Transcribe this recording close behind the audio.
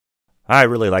I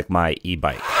really like my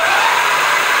e-bike.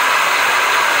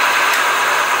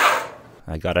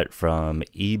 I got it from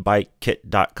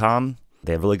ebikekit.com.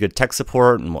 They have really good tech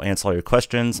support and will answer all your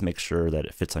questions, make sure that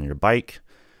it fits on your bike.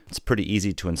 It's pretty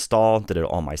easy to install, did it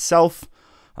all myself.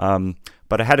 But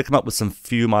I had to come up with some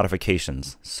few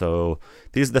modifications. So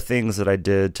these are the things that I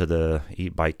did to the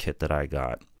e-bike kit that I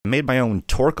got. I made my own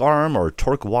torque arm or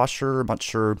torque washer. I'm not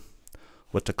sure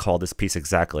what to call this piece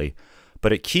exactly,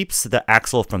 but it keeps the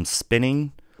axle from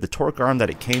spinning. The torque arm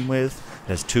that it came with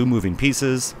has two moving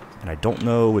pieces, and I don't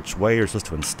know which way you're supposed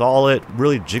to install it. It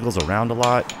really jiggles around a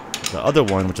lot. The other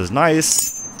one, which is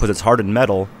nice because it's hardened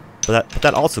metal, but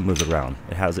that also moves around.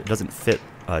 It doesn't fit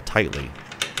tightly,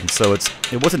 and so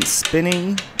it wasn't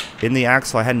spinning in the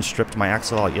axle. I hadn't stripped my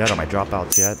axle out yet, or my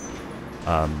dropouts yet,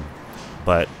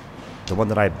 but the one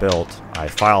that I built, I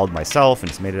filed myself and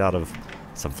just made it out of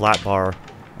some flat bar,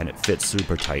 and it fits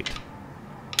super tight.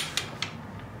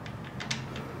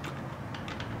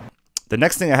 The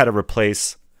next thing I had to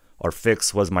replace or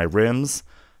fix was my rims.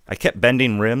 I kept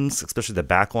bending rims, especially the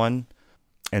back one.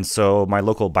 And so my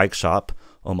local bike shop,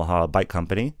 Omaha Bike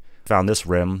Company, found this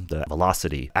rim, the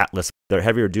Velocity Atlas. They're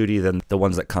heavier duty than the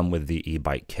ones that come with the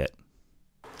e-bike kit.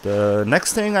 The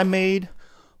next thing I made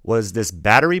was this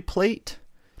battery plate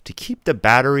to keep the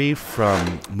battery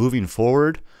from moving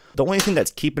forward. The only thing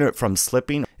that's keeping it from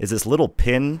slipping is this little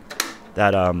pin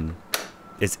that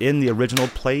is in the original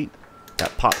plate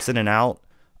that pops in and out.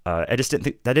 I just didn't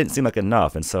think that didn't seem like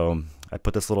enough, and so I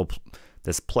put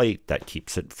this plate that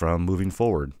keeps it from moving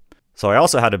forward. So I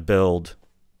also had to build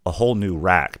a whole new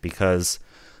rack because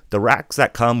the racks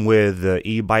that come with the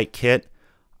e-bike kit,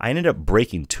 I ended up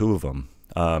breaking two of them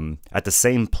at the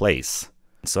same place.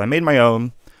 So I made my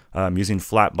own using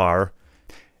flat bar,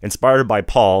 inspired by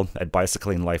Paul at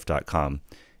bicyclinglife.com,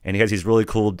 and he has these really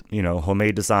cool,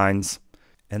 homemade designs.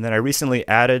 And then I recently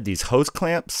added these hose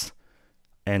clamps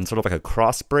and sort of like a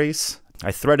cross brace.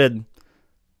 I threaded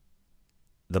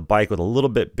the bike with a little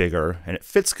bit bigger, and it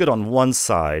fits good on one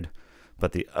side,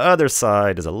 but the other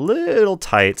side is a little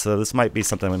tight, so this might be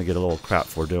something I'm going to get a little crap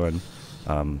for doing.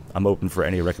 I'm open for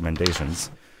any recommendations.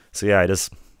 So yeah, I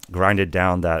just grinded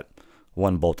down that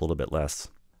one bolt a little bit less.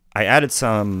 I added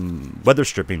some weather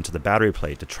stripping to the battery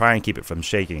plate to try and keep it from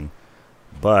shaking,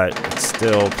 but it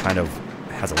still kind of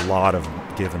has a lot of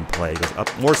give and play. It goes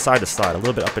up more side to side, a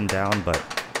little bit up and down, but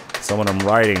so when I'm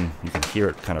riding, you can hear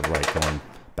it kind of like going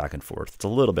back and forth. It's a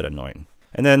little bit annoying.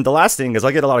 And then the last thing is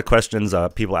I get a lot of questions,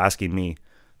 people asking me,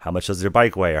 how much does your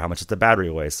bike weigh, or how much does the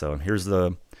battery weigh? So here's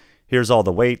all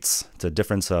the weights. It's a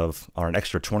difference of, or an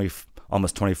extra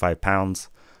almost 25 pounds.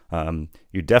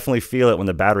 You definitely feel it when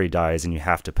the battery dies and you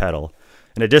have to pedal.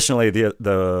 And additionally,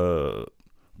 the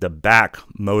back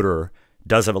motor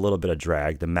does have a little bit of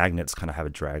drag. The magnets kind of have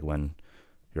a drag when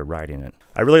you're riding it.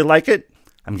 I really like it.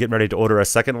 I'm getting ready to order a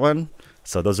second one.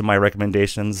 So those are my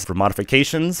recommendations for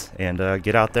modifications, and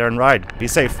get out there and ride. Be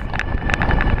safe.